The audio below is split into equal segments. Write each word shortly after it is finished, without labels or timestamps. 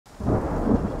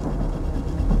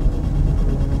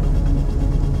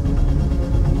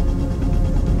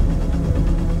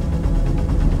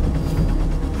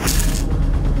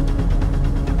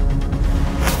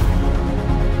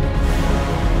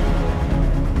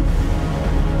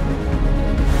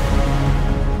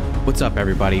What's up,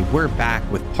 everybody? We're back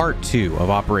with part 2 of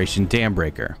Operation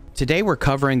Dambreaker. Today we're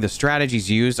covering the strategies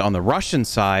used on the Russian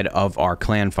side of our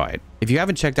clan fight. If you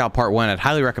haven't checked out part 1, I'd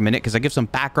highly recommend it because I give some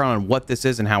background on what this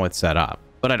is and how it's set up.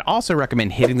 But I'd also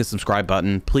recommend hitting the subscribe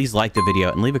button. Please like the video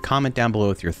and leave a comment down below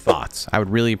with your thoughts. I would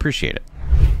really appreciate it.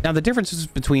 Now, the differences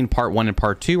between part 1 and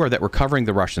part 2 are that we're covering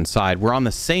the Russian side. We're on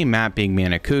the same map, being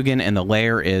Manikugan, and the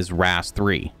layer is RAS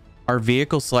 3. Our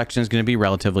vehicle selection is going to be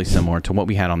relatively similar to what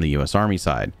we had on the US Army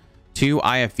side. 2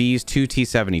 IFVs, 2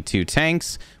 T-72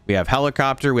 tanks, we have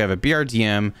helicopter, we have a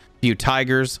BRDM, a few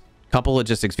Tigers, a couple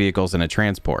logistics vehicles, and a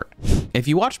transport. If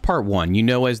you watched part 1, you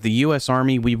know as the US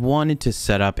Army, we wanted to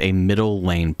set up a middle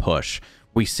lane push.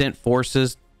 We sent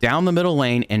forces down the middle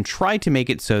lane and tried to make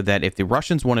it so that if the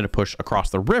Russians wanted to push across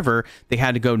the river, they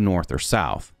had to go north or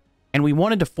south. And we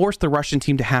wanted to force the Russian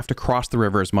team to have to cross the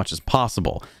river as much as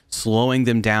possible, slowing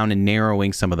them down and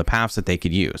narrowing some of the paths that they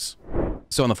could use.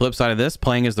 So on the flip side of this,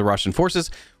 playing as the Russian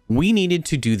forces, we needed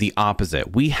to do the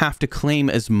opposite. We have to claim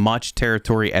as much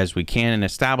territory as we can and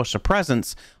establish a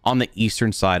presence on the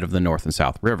eastern side of the North and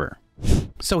South River.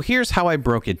 So here's how I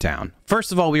broke it down.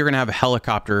 First of all, we were going to have a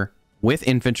helicopter with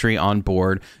infantry on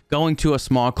board going to a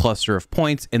small cluster of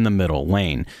points in the middle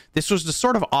lane. This was to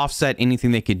sort of offset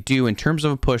anything they could do in terms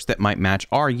of a push that might match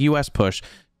our US push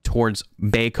towards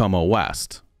Baikomo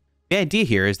West. The idea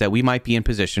here is that we might be in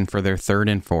position for their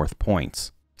 3rd and 4th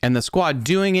points. And the squad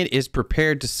doing it is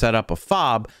prepared to set up a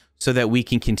fob so that we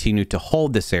can continue to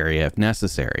hold this area if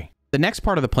necessary. The next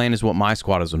part of the plan is what my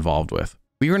squad is involved with.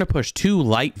 We're going to push 2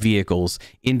 light vehicles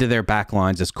into their back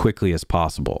lines as quickly as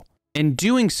possible. In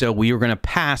doing so, we were going to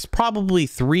pass probably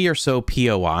 3 or so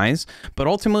POIs, but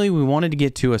ultimately we wanted to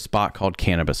get to a spot called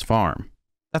Cannabis Farm.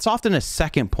 That's often a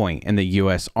second point in the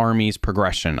US Army's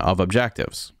progression of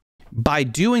objectives. By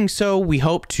doing so, we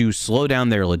hope to slow down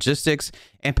their logistics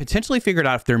and potentially figure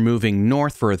out if they're moving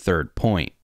north for a 3rd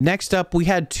point. Next up, we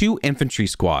had 2 infantry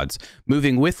squads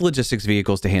moving with logistics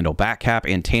vehicles to handle backcap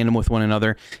and tandem with one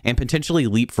another and potentially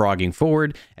leapfrogging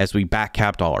forward as we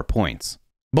backcapped all our points.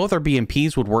 Both our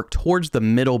BMPs would work towards the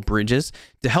middle bridges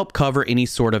to help cover any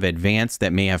sort of advance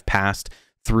that may have passed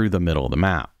through the middle of the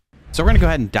map. So we're going to go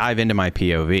ahead and dive into my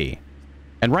POV.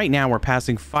 And right now we're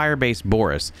passing Firebase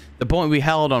Boris, the point we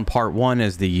held on part 1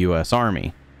 as the US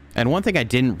Army. And one thing I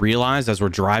didn't realize as we're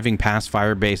driving past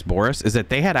Firebase Boris is that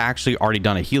they had actually already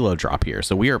done a helo drop here.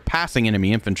 So we are passing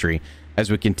enemy infantry as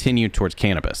we continue towards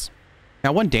Cannabis.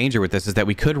 Now, one danger with this is that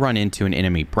we could run into an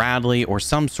enemy Bradley or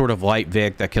some sort of light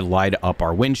Vic that could light up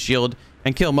our windshield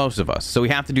and kill most of us. So we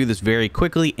have to do this very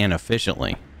quickly and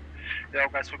efficiently. Yo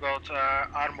guys, we got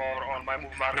armor on my move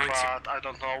mark, but I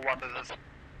don't know what it is.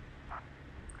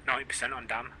 90% on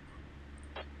dam.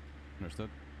 Understood.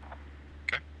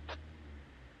 Okay.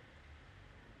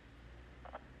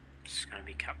 It's gonna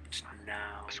be capped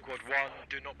now. Squad 1,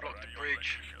 do not block the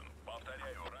bridge.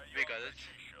 We got it.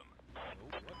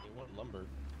 They want lumber.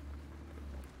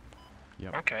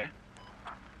 Yep. Okay.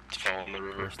 It's following the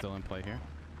river. We're still in play here.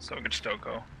 So we could still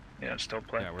go. Yeah, still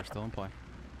play. Yeah, we're still in play.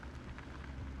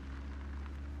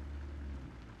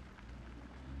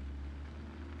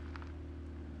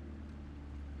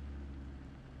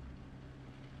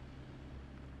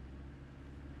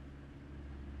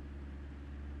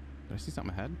 Did I see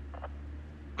something ahead?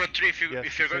 Squad 3, if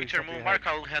you're going to your move mark,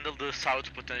 I'll handle the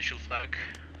south potential flag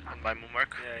on my move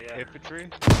mark. Yeah. Infantry?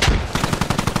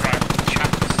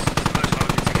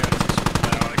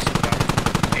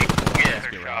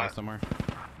 Somewhere.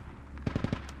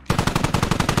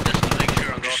 Just to make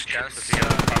sure on off chance that we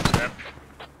have a half step.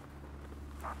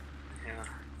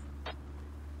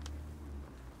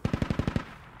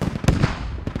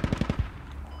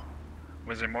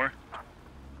 Was there more?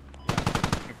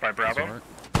 By Bravo?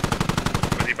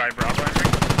 Was he by Bravo, I think?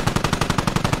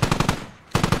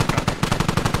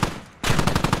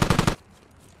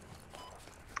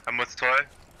 I'm with Toy.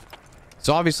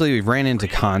 So obviously we've ran into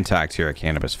contact here at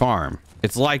Cannabis Farm.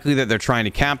 It's likely that they're trying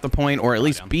to cap the point or at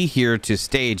least be here to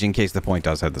stage in case the point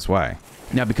does head this way.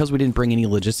 Now, because we didn't bring any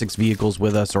logistics vehicles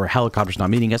with us or helicopters not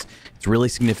meeting us, it's really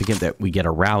significant that we get a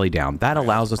rally down. That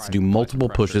allows us to do multiple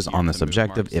pushes on this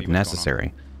objective if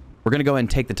necessary. We're going to go ahead and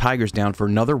take the Tigers down for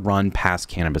another run past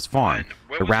Cannabis Farm.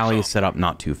 The rally is set up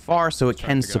not too far, so it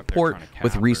can support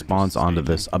with respawns onto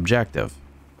this objective.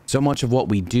 So much of what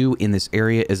we do in this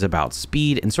area is about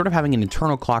speed and sort of having an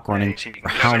internal clock running for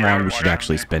how long we should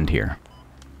actually spend here.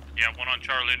 Yeah, one on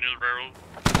Charlie near the railroad.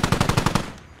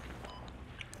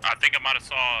 I think I might have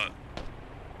saw,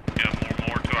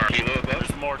 more to our... Kilo above?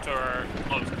 There's more to our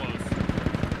close.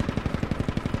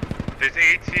 There's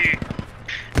 80.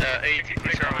 80.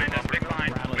 Behind us,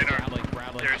 behind.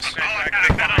 Bradley. There's... Oh, I got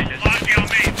it.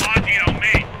 Lodging on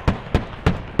me.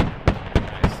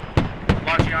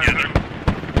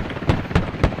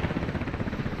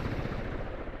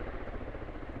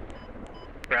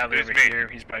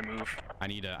 He's by move. I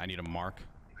need a mark.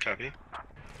 Copy.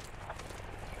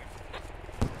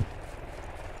 Can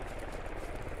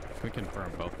we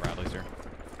confirm both Bradleys here?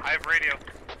 I have radio.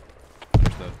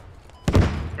 Understood.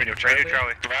 Radio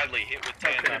Charlie. Bradley hit with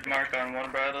 10. Okay, mark on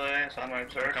one Bradley. It's on my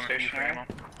observe stationary.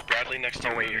 Bradley next to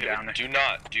you. Oh wait, you're down there. Do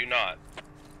not.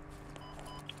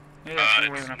 Yeah,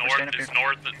 It's north. It's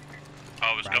north.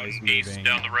 Oh, it's Bradley's coming east moving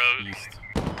down the road. East.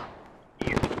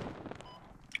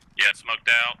 Yeah, it's smoked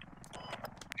out.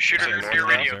 Shooter, Is it your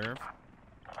north radio. Observe.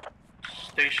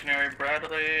 Stationary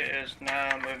Bradley is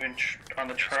now moving on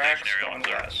the tracks stationary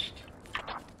going on west.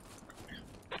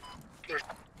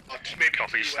 Maybe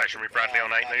copy stationary Bradley on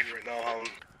 8 move.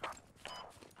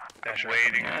 I'm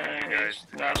waiting. He's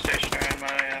now stationary in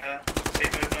my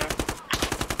 8 move now.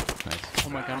 Nice. Oh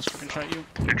my gosh, I can shot you.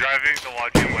 You're driving the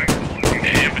lodging way.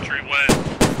 Infantry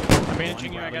west. I'm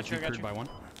managing you, I got you, I got you. By one.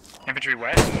 Infantry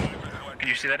west. Can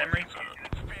you see that, Emery?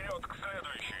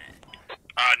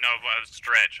 No,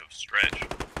 stretch.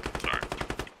 Sorry.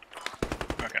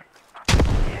 Okay.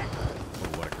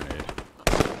 Oh, what a grenade.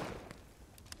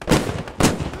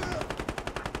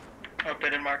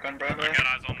 Updated mark on Bradley. I got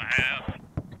eyes on the hab.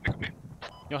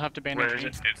 You'll have to bandage Where is me.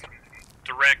 it? It's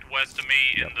direct west of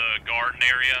me in the garden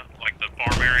area, like the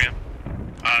farm area.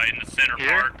 In the center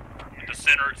part. The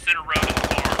center road of the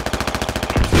farm.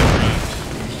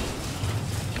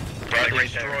 Bradley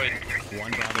destroyed.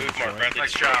 One Bradley Move mark. destroyed. Bradley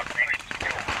Nice destroyed. job.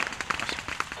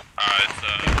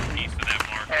 It's east of that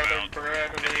mark. Other About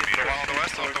Bradley. The one on the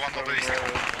west or the one on the east?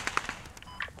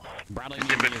 Bradley It's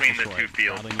near in me is between the destroyed. two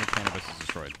fields. Bradley near cannabis is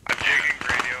destroyed. I'm jigging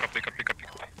radio. Copy.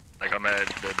 Like on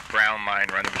the brown line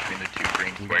running between the two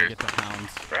green We gotta squares. get the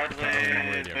hounds. Bradley on is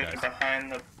radio, moving guys.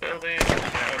 behind the building.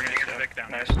 Yeah, we're gonna get the Vic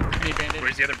down. Nice. Need bandage?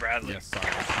 Where's the other Bradley? Yes, sorry,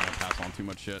 I was trying to pass on too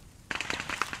much shit.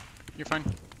 You're fine.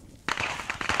 I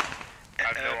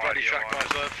have no Bradley idea shot why.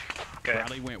 cars left. Okay.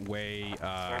 Bradley went way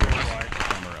down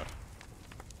the road.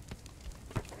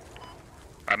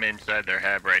 I'm inside their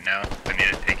hab right now. I need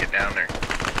to take it down there.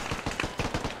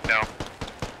 No.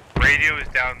 Radio is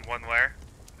down one layer.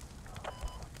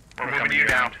 We're moving to you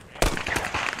now.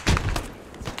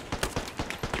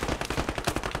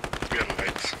 We have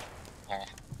lights. Oh.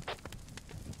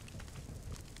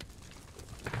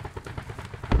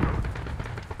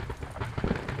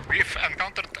 We've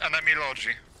encountered enemy lodge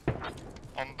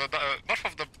on the north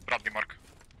of the Bradley mark.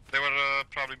 They were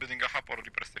probably building a hub or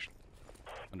repair station.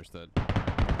 Understood.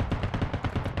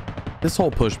 This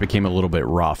whole push became a little bit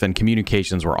rough and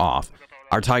communications were off.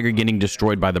 Our Tiger getting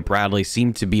destroyed by the Bradley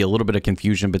seemed to be a little bit of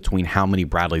confusion between how many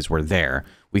Bradleys were there.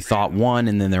 We thought one,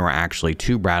 and then there were actually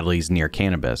two Bradleys near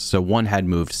cannabis. So one had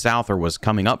moved south or was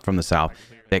coming up from the south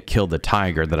that killed the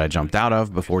Tiger that I jumped out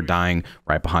of before dying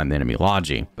right behind the enemy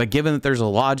Logi. But given that there's a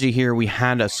Logi here, we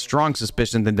had a strong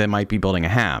suspicion that they might be building a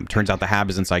hab. Turns out the hab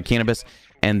is inside cannabis,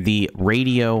 and the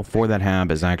radio for that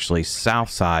hab is actually south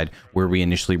side where we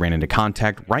initially ran into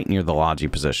contact right near the Logi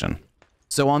position.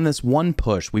 So on this one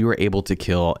push, we were able to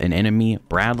kill an enemy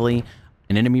Bradley,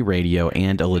 an enemy radio,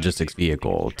 and a logistics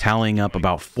vehicle, tallying up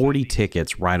about 40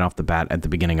 tickets right off the bat at the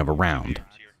beginning of a round.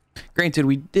 Granted,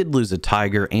 we did lose a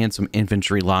Tiger and some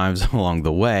infantry lives along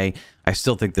the way. I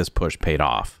still think this push paid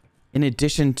off. In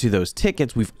addition to those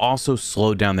tickets, we've also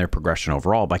slowed down their progression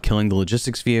overall. By killing the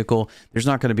logistics vehicle, there's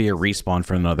not going to be a respawn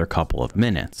for another couple of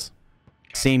minutes.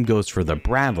 Same goes for the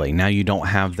Bradley. Now you don't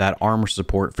have that armor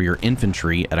support for your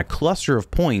infantry at a cluster of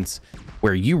points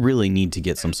where you really need to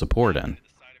get some support in.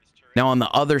 Now on the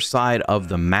other side of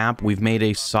the map, we've made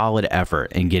a solid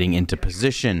effort in getting into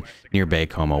position near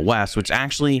Bacomo West, which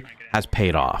actually has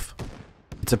paid off.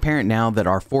 It's apparent now that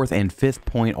our 4th and 5th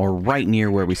point are right near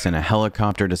where we sent a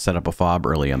helicopter to set up a fob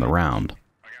early in the round.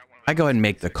 I go ahead and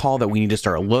make the call that we need to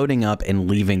start loading up and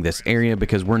leaving this area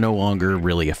because we're no longer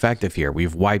really effective here.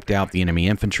 We've wiped out the enemy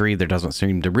infantry. There doesn't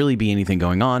seem to really be anything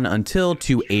going on until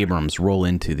 2 Abrams roll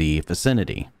into the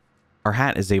vicinity. Our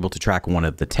hat is able to track one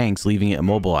of the tanks, leaving it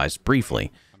immobilized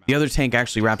briefly. The other tank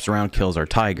actually wraps around, kills our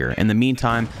Tiger. In the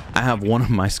meantime, I have one of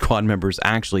my squad members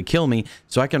actually kill me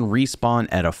so I can respawn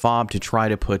at a fob to try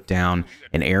to put down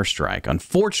an airstrike.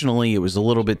 Unfortunately, it was a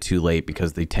little bit too late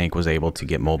because the tank was able to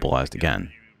get mobilized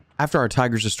again. After our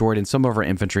Tiger's destroyed and some of our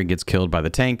infantry gets killed by the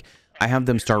tank, I have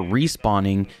them start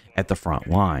respawning at the front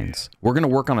lines. We're going to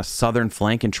work on a southern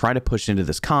flank and try to push into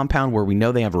this compound where we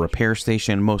know they have a repair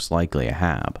station, most likely a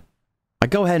hab. I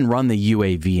go ahead and run the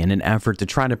UAV in an effort to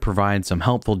try to provide some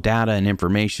helpful data and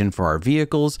information for our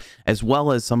vehicles, as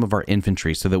well as some of our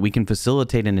infantry so that we can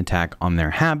facilitate an attack on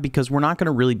their hab because we're not going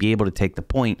to really be able to take the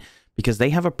point because they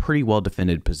have a pretty well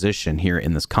defended position here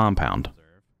in this compound.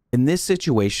 In this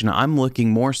situation, I'm looking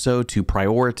more so to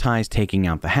prioritize taking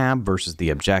out the hab versus the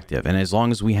objective. And as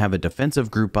long as we have a defensive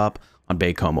group up on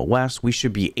Baykoma West, we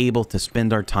should be able to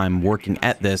spend our time working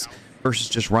at this versus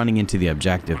just running into the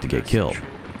objective to get killed.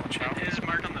 Is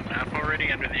marked on the map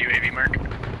already under the UAV mark?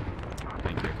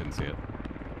 Thank you, I couldn't see it.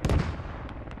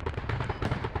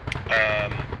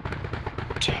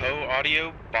 Tow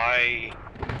audio by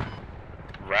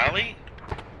Rally?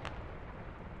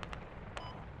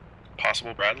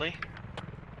 Possible Bradley?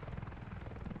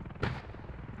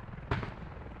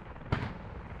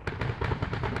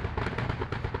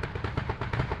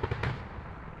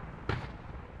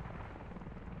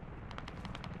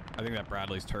 I think that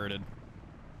Bradley's turreted.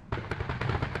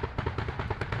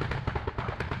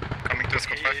 Coming to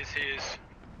Scott 5. He is.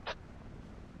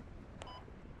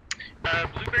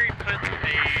 Blueberry put a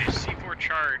C4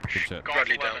 charge. Golf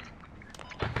Bradley 11.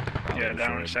 Yeah,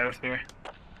 down south here.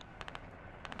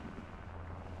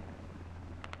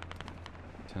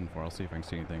 10-4, I'll see if I can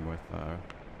see anything with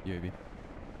UAV.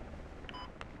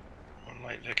 One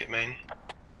light Vic at main.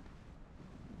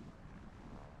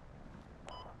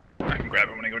 I can grab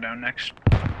it when I go down next.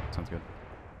 Sounds good.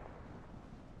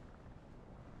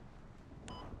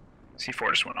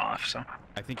 C4 just went off, so.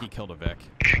 I think he killed a Vic.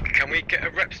 Can we get a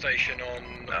rep station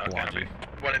on Copy.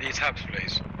 one of these hubs,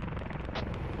 please?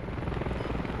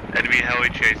 Enemy heli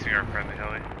chasing our friendly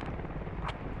heli.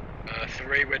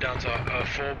 3, we're down to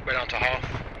 4, we're down to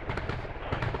half.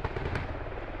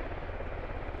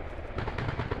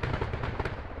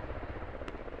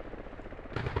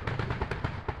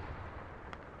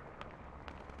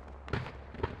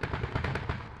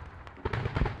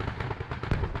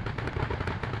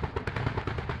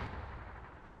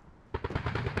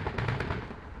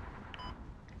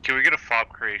 Can we get a fob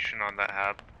creation on that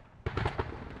hab?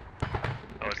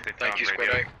 Thank you, Squad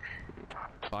 8.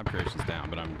 Bob creation's down,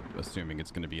 but I'm assuming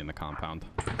it's going to be in the compound.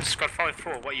 Squad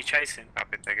 5-4, what are you chasing?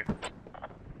 Copy, thank you.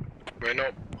 We're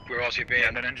not, we're RTB.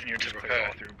 Yeah, that engineer just put it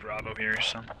all through Bravo here,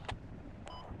 so.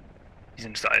 He's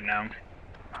inside now.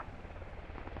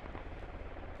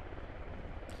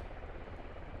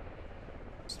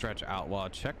 Stretch outlaw,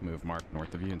 check move mark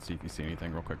north of you and see if you see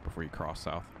anything real quick before you cross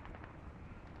south.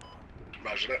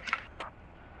 Roger that.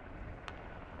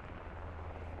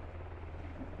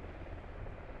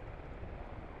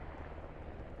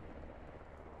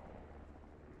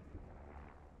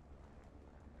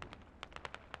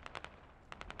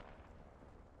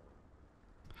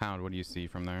 Hound, what do you see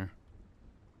from there?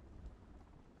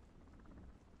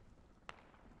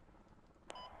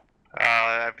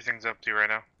 Everything's empty right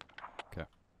now. Okay.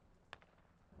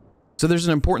 So there's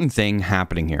an important thing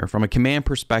happening here. From a command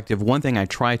perspective, one thing I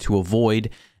try to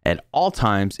avoid at all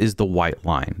times is the white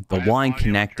line, the line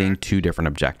connecting two different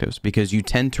objectives, because you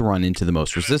tend to run into the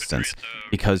most resistance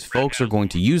because folks are going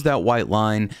to use that white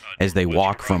line as they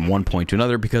walk from one point to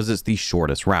another because it's the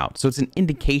shortest route. So it's an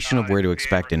indication of where to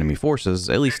expect enemy forces,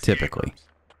 at least typically.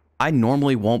 I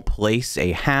normally won't place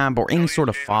a hab or any sort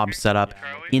of fob setup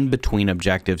in between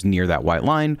objectives near that white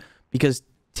line because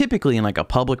typically in like a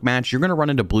public match, you're going to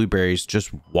run into blueberries just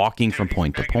walking from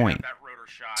point to point.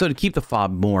 So to keep the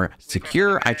fob more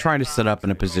secure, I try to set up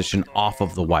in a position off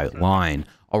of the white line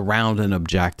around an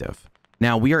objective.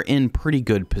 Now we are in pretty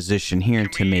good position here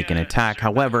to make an attack.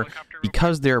 However,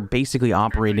 because they're basically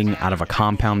operating out of a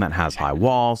compound that has high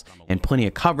walls and plenty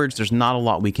of coverage, there's not a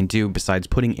lot we can do besides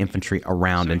putting infantry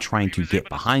around and trying to get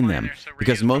behind them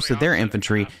because most of their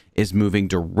infantry is moving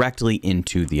directly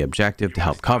into the objective to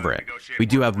help cover it. We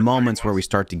do have moments where we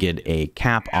start to get a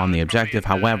cap on the objective.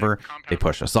 However, they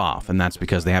push us off, and that's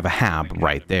because they have a hab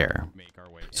right there.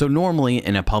 So normally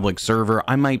in a public server,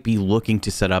 I might be looking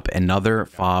to set up another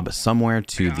fob somewhere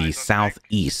to the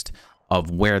southeast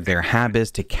of where their hab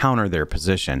is to counter their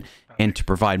position and to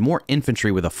provide more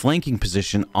infantry with a flanking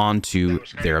position onto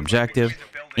their objective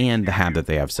and the hab that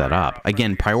they have set up.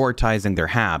 Again, prioritizing their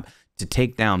hab to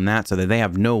take down that so that they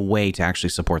have no way to actually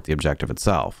support the objective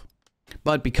itself.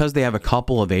 But because they have a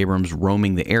couple of Abrams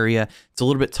roaming the area, it's a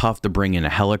little bit tough to bring in a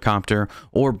helicopter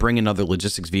or bring another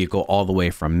logistics vehicle all the way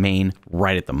from Maine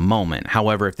right at the moment.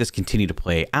 However, if this continued to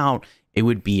play out, it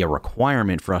would be a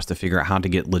requirement for us to figure out how to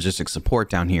get logistics support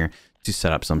down here to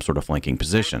set up some sort of flanking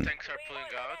position. Tanks are pulling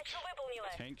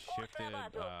out. Tank shifted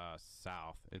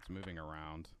south. It's moving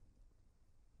around.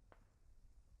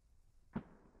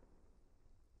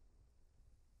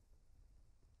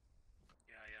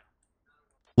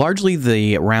 Largely,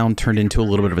 the round turned into a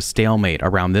little bit of a stalemate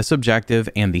around this objective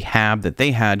and the hab that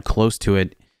they had close to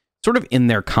it, sort of in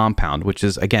their compound, which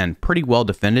is, again, pretty well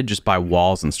defended just by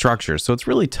walls and structures. So it's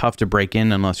really tough to break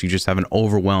in unless you just have an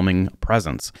overwhelming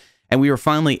presence. And we were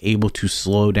finally able to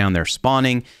slow down their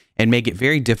spawning and make it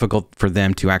very difficult for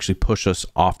them to actually push us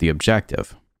off the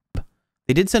objective.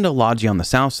 They did send a Logi on the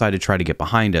south side to try to get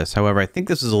behind us. However, I think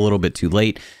this is a little bit too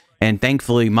late. And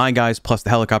thankfully, my guys plus the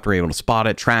helicopter were able to spot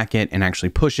it, track it, and actually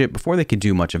push it before they could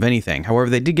do much of anything. However,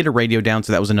 they did get a radio down,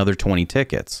 so that was another 20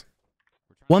 tickets.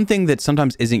 One thing that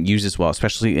sometimes isn't used as well,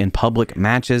 especially in public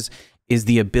matches, is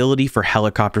the ability for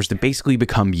helicopters to basically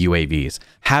become UAVs.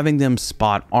 Having them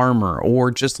spot armor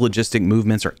or just logistic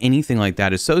movements or anything like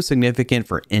that is so significant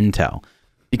for intel.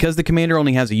 Because the commander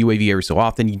only has a UAV every so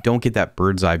often, you don't get that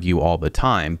bird's eye view all the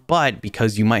time. But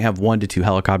because you might have 1 to 2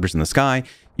 helicopters in the sky,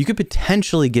 you could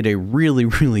potentially get a really,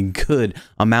 really good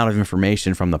amount of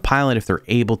information from the pilot if they're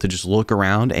able to just look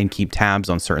around and keep tabs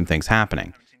on certain things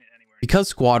happening. Because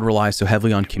Squad relies so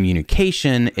heavily on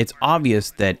communication, it's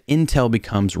obvious that intel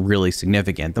becomes really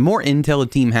significant. The more intel a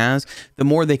team has, the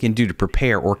more they can do to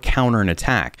prepare or counter an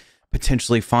attack,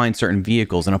 potentially find certain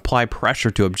vehicles and apply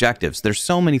pressure to objectives. There's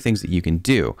so many things that you can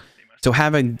do. So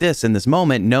having this in this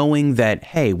moment, knowing that,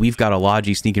 hey, we've got a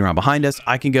Logi sneaking around behind us,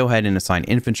 I can go ahead and assign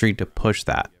infantry to push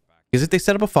that. Because if they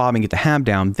set up a fob and get the hab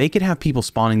down, they could have people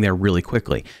spawning there really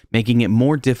quickly, making it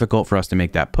more difficult for us to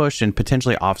make that push and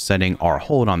potentially offsetting our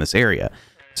hold on this area.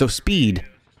 So speed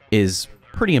is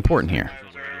pretty important here.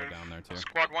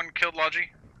 Squad 1 killed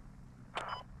Logi.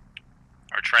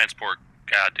 Our transport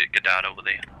got out over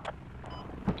there.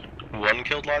 1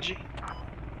 killed Logi?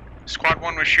 Squad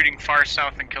 1 was shooting far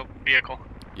south and killed vehicle.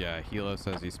 Yeah, Hilo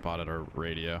says he spotted our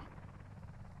radio.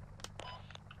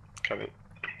 Copy.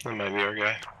 That might be our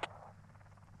guy.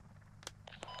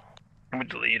 I'm gonna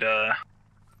delete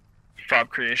fob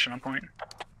creation on point.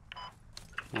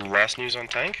 Last news on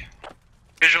tank?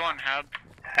 Visual on hab.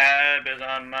 Hab is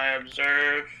on my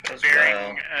observe as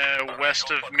Bearing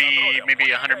west of me, maybe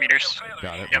 100 meters.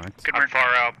 Got it. Yep, Nice. good burn.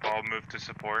 far out, I'll move to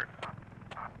support.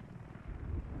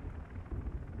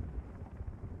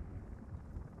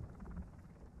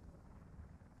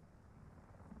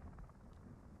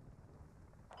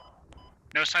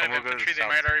 No sign of infantry, they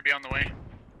might already be on the way.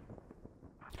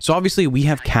 So obviously we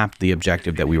have capped the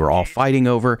objective that we were all fighting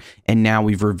over, and now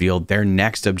we've revealed their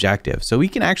next objective. So we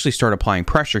can actually start applying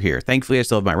pressure here. Thankfully, I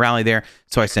still have my rally there,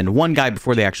 so I send 1 guy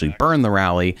before they actually burn the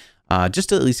rally, just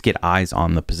to at least get eyes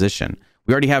on the position.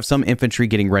 We already have some infantry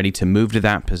getting ready to move to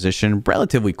that position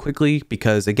relatively quickly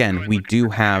because, again, we do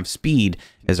have speed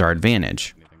as our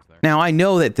advantage. Now, I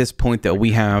know at this point that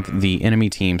we have the enemy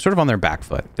team sort of on their back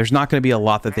foot. There's not going to be a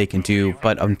lot that they can do,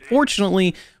 but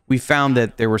unfortunately, we found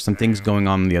that there were some things going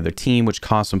on the other team which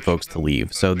caused some folks to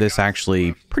leave. So this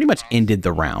actually pretty much ended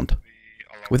the round.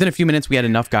 Within a few minutes, we had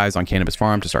enough guys on Cannabis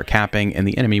Farm to start capping, and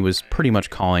the enemy was pretty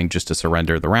much calling just to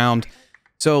surrender the round.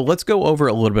 So let's go over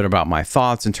a little bit about my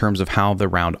thoughts in terms of how the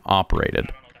round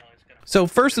operated. So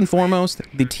first and foremost,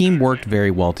 the team worked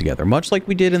very well together, much like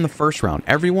we did in the first round.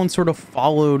 Everyone sort of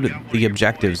followed the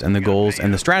objectives and the goals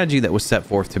and the strategy that was set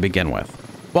forth to begin with.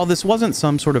 While this wasn't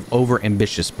some sort of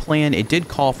over-ambitious plan, it did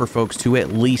call for folks to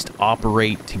at least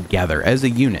operate together as a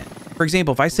unit. For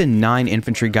example, if I send 9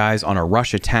 infantry guys on a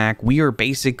rush attack, we are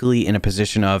basically in a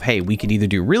position of, hey, we could either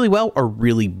do really well or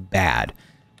really bad.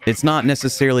 It's not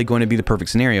necessarily going to be the perfect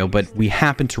scenario, but we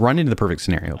happen to run into the perfect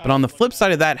scenario. But on the flip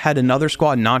side of that, had another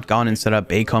squad not gone and set up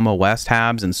Bacomo West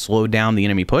habs and slowed down the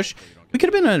enemy push, we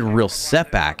could have been in a real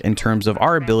setback in terms of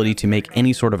our ability to make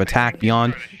any sort of attack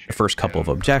beyond the first couple of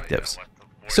objectives.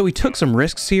 So we took some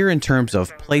risks here in terms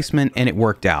of placement, and it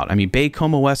worked out. I mean,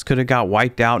 Bacomo West could have got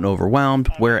wiped out and overwhelmed,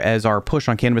 whereas our push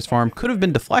on Cannabis Farm could have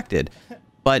been deflected.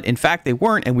 But in fact, they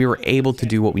weren't, and we were able to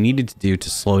do what we needed to do to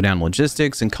slow down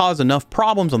logistics and cause enough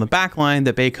problems on the backline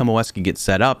that Bacomo West could get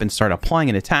set up and start applying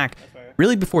an attack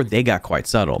really before they got quite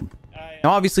settled. Now,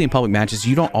 obviously, in public matches,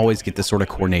 you don't always get this sort of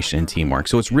coordination and teamwork,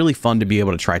 so it's really fun to be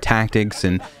able to try tactics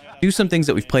and do some things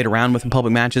that we've played around with in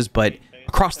public matches, but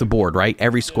across the board, right?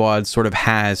 Every squad sort of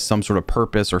has some sort of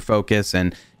purpose or focus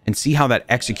and see how that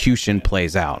execution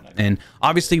plays out. And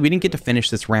obviously we didn't get to finish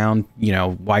this round, you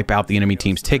know, wipe out the enemy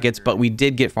team's tickets, but we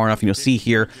did get far enough, and you'll see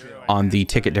here on the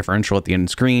ticket differential at the end of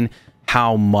the screen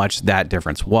how much that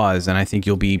difference was. And I think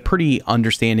you'll be pretty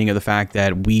understanding of the fact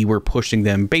that we were pushing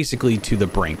them basically to the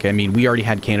brink. I mean, we already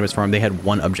had Cannabis Farm, they had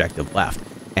 1 objective left.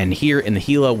 And here in the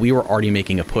Gila, we were already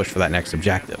making a push for that next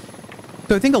objective.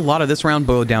 So I think a lot of this round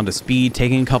boiled down to speed,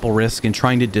 taking a couple risks, and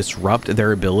trying to disrupt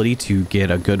their ability to get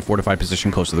a good fortified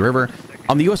position close to the river.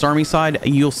 On the U.S. Army side,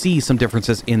 you'll see some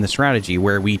differences in the strategy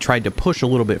where we tried to push a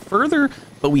little bit further,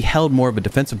 but we held more of a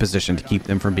defensive position to keep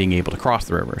them from being able to cross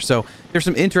the river. So there's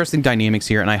some interesting dynamics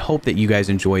here, and I hope that you guys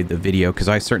enjoyed the video because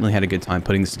I certainly had a good time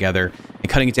putting this together and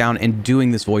cutting it down and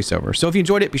doing this voiceover. So if you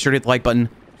enjoyed it, be sure to hit the like button,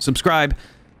 subscribe,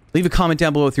 leave a comment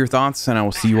down below with your thoughts, and I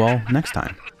will see you all next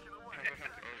time.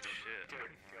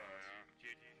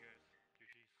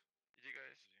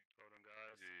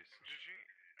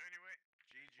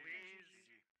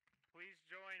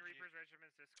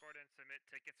 Discord and submit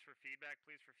tickets for feedback,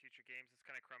 please, for future games. It's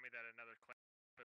kind of crummy that another